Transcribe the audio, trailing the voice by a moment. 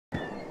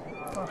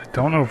I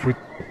don't know if we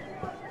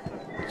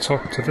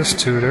talked to this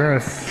tutor.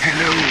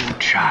 Hello,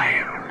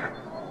 child.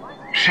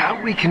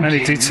 Shall we continue?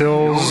 Many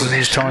details.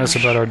 He's telling us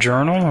about our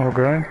journal.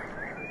 Okay.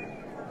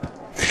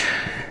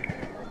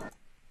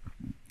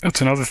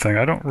 That's another thing.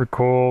 I don't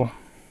recall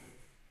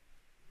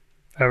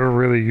ever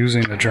really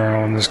using the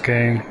journal in this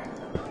game.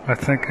 I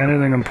think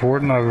anything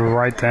important I would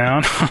write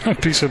down on a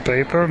piece of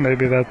paper.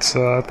 Maybe that's,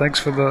 thanks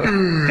for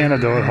the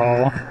antidote,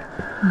 Hall.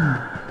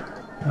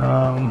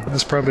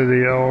 That's probably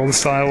the old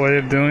style way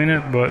of doing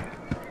it, but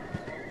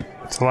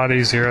it's a lot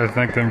easier, I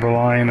think, than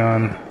relying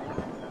on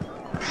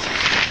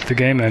the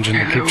game engine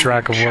to keep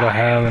track of what I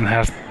have and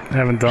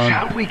haven't done.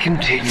 Shall we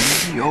continue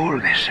your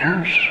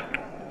lessons?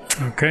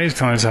 Okay, he's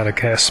telling us how to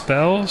cast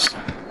spells.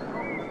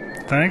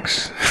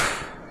 Thanks.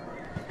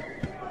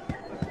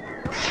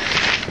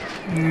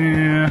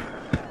 Yeah.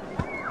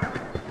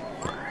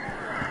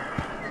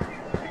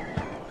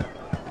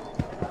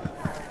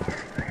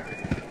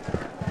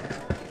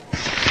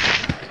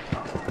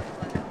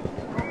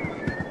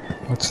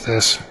 What's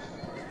this?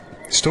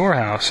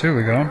 Storehouse. Here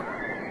we go.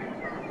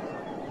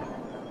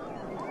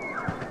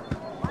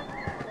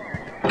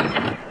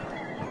 Let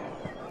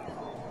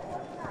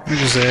me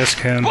just ask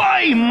him.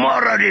 By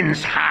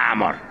Moradin's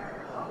hammer!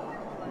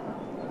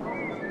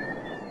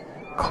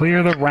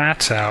 Clear the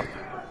rats out.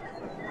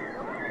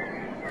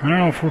 I don't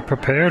know if we're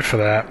prepared for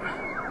that.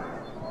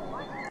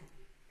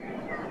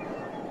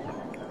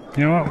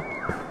 You know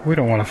what? We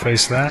don't want to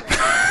face that.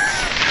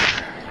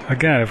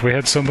 Again, if we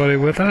had somebody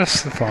with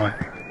us, fine.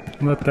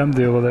 Let them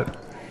deal with it.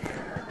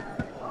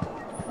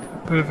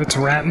 But if it's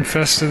rat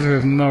infested,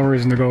 there's no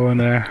reason to go in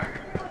there.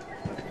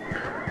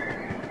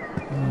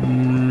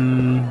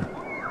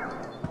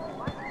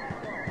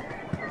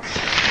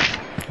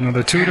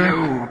 Another tutor?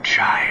 Hello,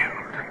 child.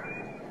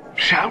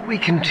 Shall we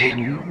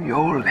continue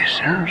your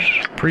lessons?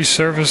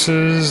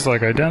 Pre-services,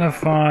 like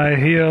identify,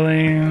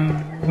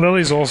 healing.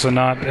 Lily's also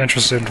not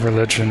interested in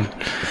religion.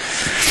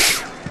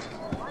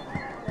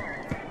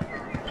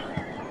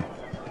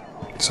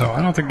 So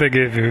I don't think they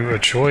gave you a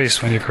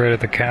choice when you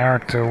created the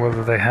character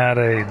whether they had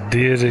a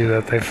deity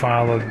that they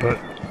followed, but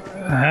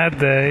had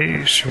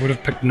they, she would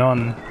have picked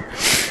none.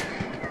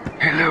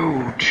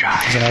 Hello,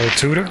 child. Is another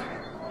tutor?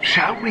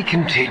 Shall we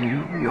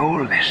continue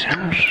your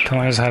lessons?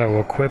 Telling us how to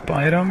equip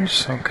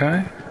items,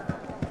 okay.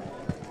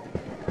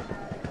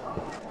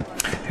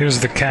 Here's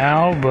the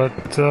cow, but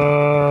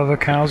the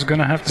cow's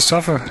gonna have to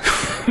suffer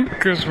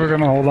because we're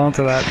gonna hold on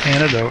to that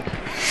antidote.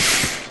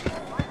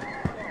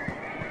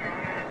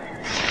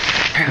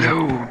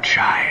 Hello,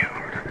 child.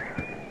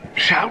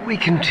 Shall we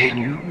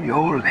continue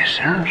your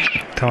lessons?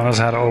 Telling us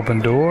how to open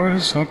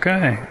doors,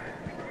 okay.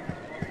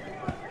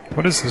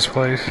 What is this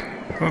place?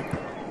 Oh.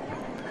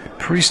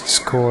 Priest's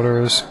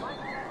quarters.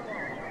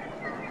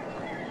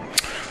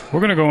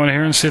 We're gonna go in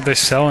here and see if they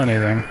sell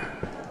anything.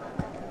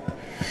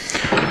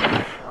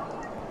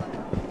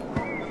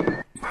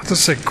 I'll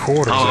just say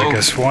quarters, I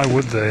guess. Why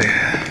would they?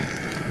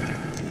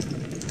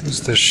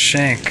 Who's the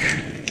shank?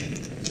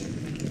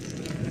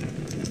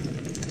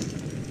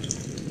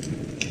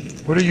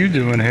 What are you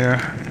doing here?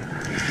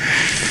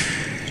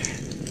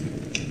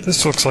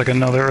 This looks like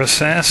another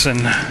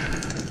assassin.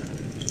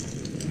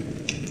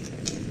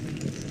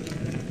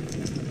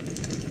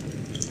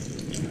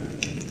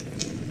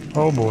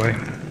 Oh boy.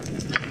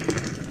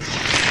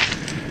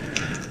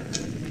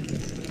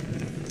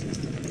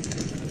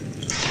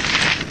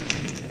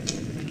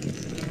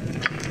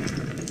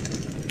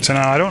 So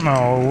now I don't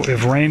know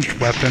if ranged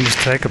weapons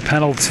take a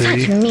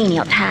penalty. Such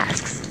menial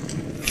tasks.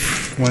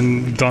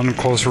 When done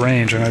close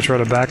range. I'm gonna try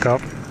to back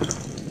up.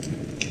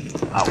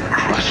 I'll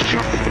crush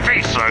your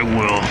face, I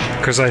will.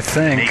 Because I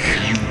think... Make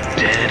you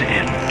dead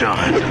and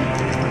done.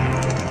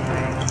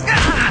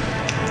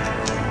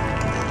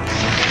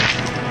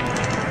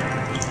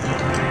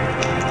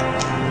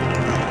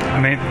 I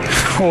mean,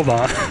 hold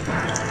on.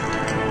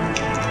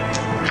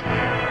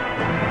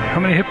 How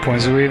many hit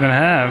points do we even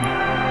have?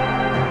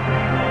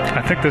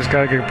 I think this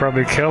guy could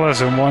probably kill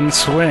us in one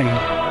swing.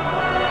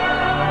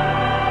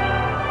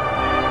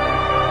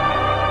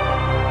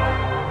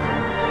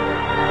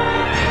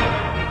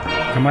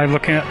 Am I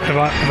looking at...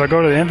 If I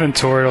go to the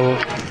inventory,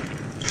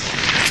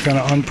 it's going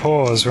to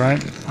unpause,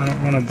 right? I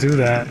don't want to do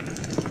that.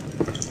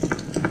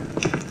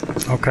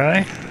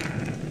 Okay.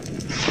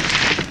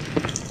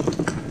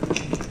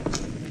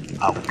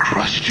 I'll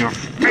crush your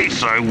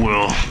face, I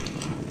will.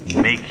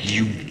 Make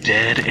you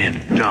dead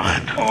and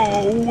done.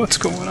 Oh, what's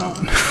going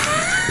on?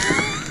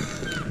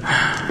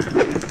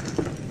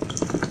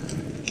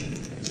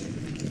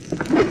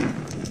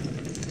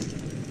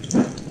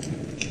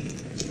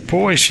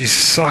 Boy, she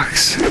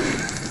sucks.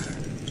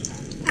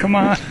 Come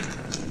on.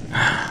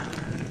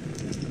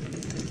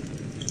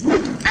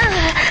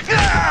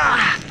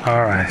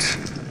 Alright.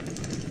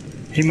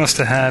 He must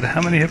have had...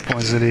 How many hit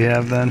points did he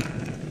have then?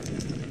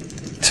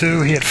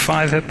 2. He had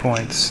 5 hit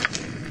points.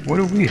 What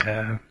do we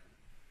have?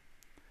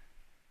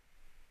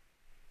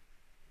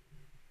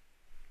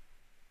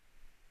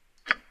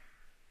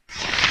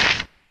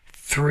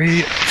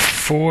 3,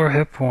 4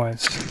 hit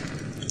points.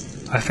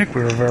 I think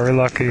we were very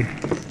lucky.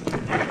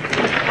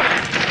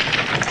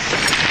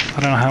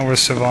 I don't know how we're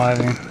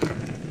surviving.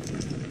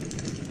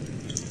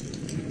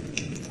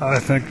 I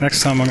think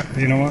next time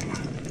you know what?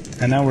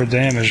 And now we're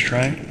damaged,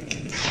 right?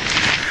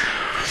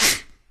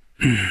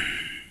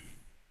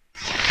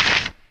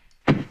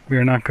 We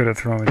are not good at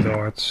throwing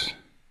darts.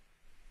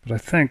 But I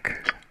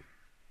think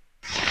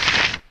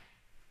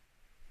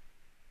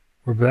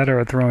we're better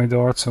at throwing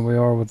darts than we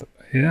are with,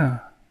 than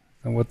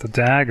with the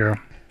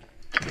dagger.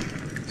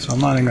 So I'm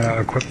not even going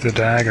to equip the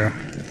dagger.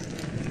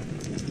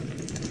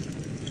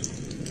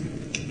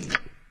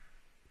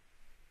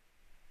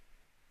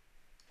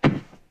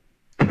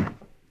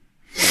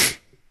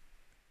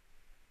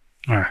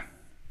 Alright.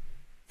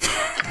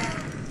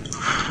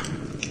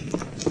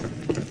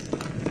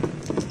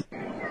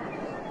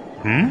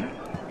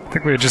 I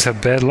think we just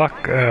have bad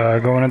luck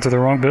going into the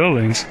wrong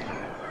buildings.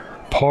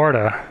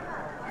 Parta.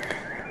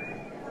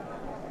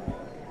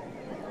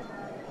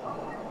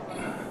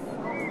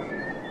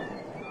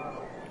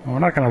 We're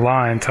not going to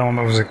lie and tell him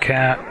it was a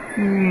cat.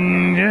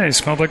 Yeah, he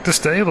smelled like the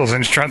stables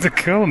and he's trying to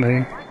kill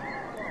me.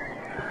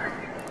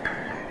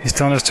 He's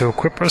telling us to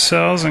equip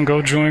ourselves and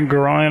go join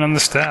Gorion on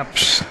the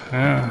steps.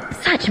 Yeah.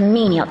 Such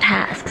menial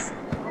tasks.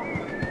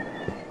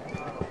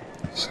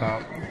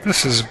 So,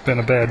 this has been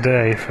a bad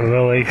day for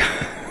Lilly.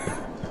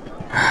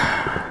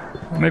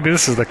 Maybe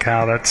this is the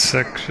cow that's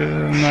sick.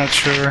 I'm not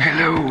sure.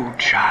 Hello,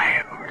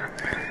 child.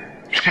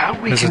 Shall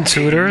we There's a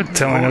tutor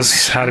telling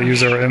us how to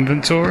use our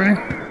inventory.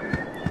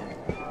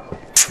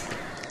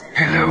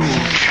 Hello,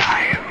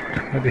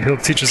 child. Maybe he'll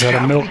teach us how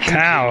to milk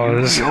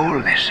cows. Your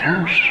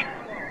lessons.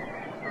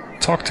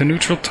 Talk to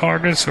neutral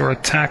targets or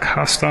attack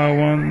hostile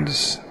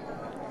ones.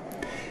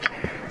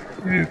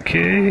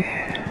 Okay.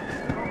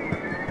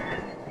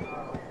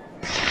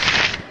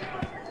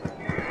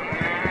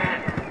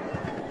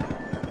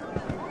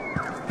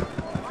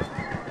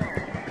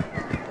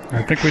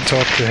 I think we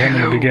talked to him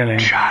in the beginning.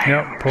 Child.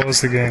 Yep,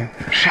 pause the game.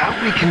 Shall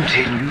we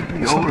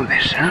continue your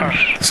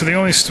lessons? So we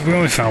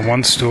only found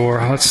one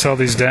store. Let's sell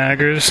these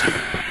daggers.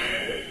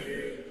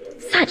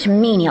 Such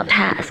menial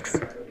tasks.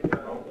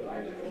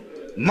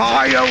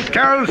 My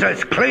hotel's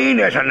as clean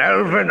as an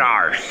elven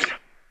arse.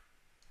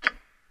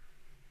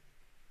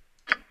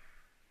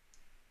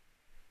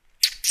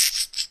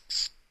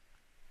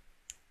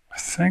 I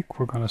think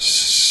we're gonna.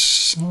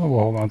 We'll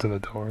hold on to the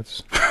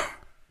doors.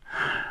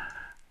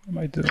 What am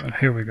I doing?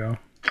 Here we go.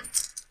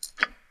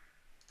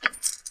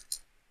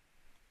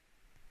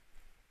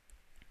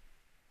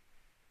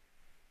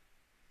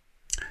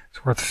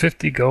 It's worth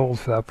 50 gold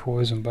for that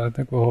poison, but I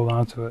think we'll hold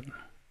on to it.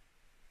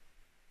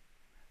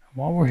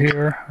 While we're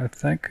here, I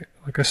think,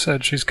 like I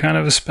said, she's kind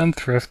of a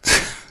spendthrift.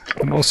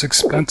 The most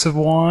expensive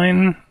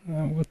wine?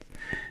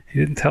 He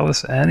didn't tell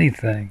us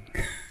anything.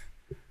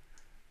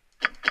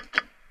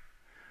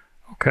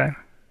 Okay.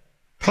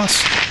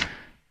 Plus,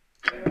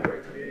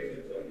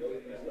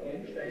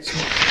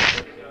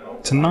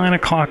 it's 9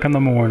 o'clock in the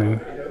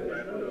morning.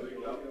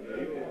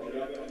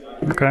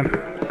 Okay.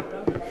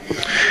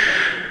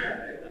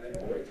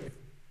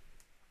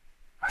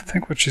 I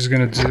think what she's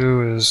going to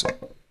do is...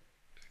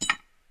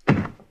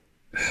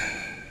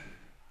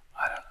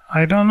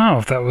 I don't know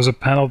if that was a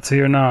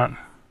penalty or not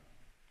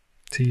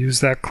to use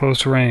that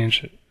close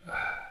range.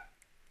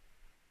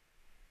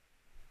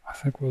 I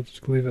think we'll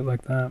just leave it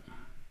like that.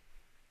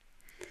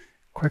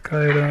 Quick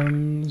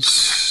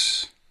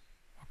items.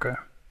 Okay.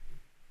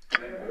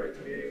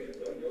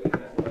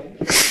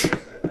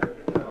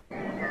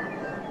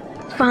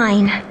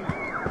 Fine.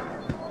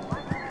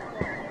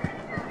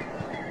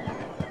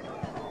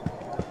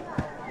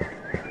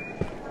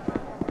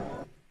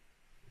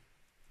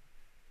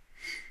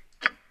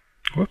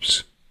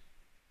 Whoops.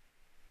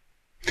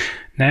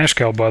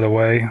 Nashkel, by the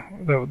way,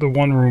 the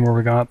one room where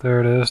we got, there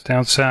it is,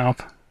 down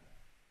south.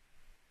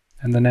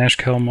 And the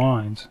Nashkel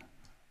mines.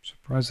 I'm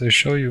surprised they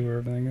show you where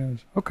everything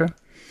is. Okay.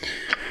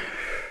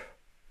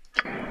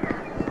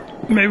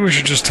 Maybe we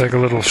should just take a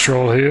little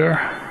stroll here.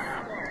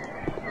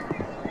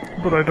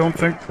 But I don't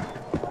think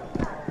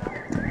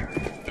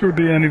there would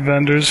be any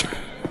vendors.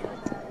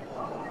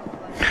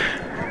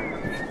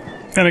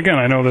 And again,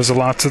 I know there's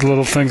lots of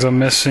little things I'm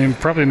missing,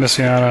 probably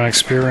missing out on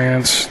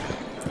experience,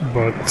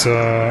 but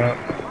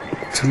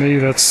to me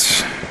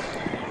that's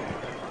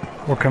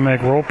what can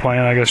make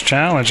role-playing, I guess,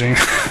 challenging.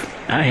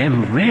 I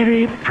am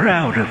very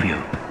proud of you,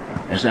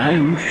 as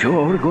I'm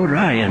sure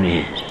Gorion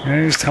is.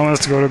 Yeah, he's telling us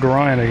to go to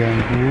Gorion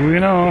again. We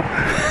know.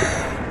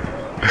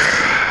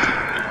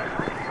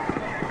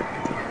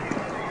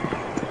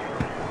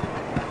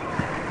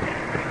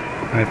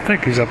 I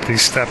think he's up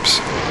these steps.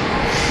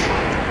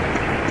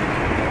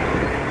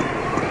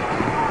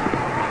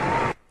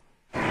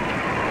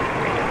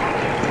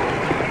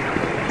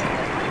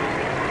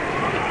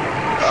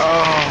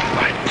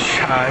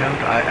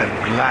 I am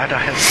glad I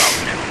have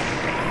found you.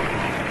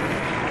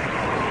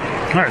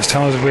 Alright, he's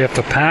telling us we have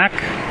to pack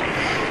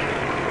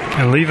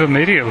and leave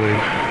immediately.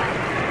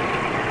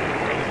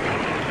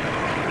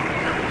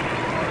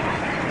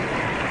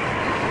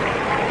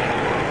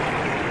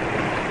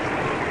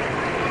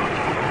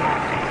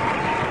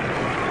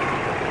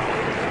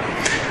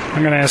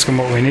 I'm going to ask him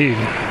what we need.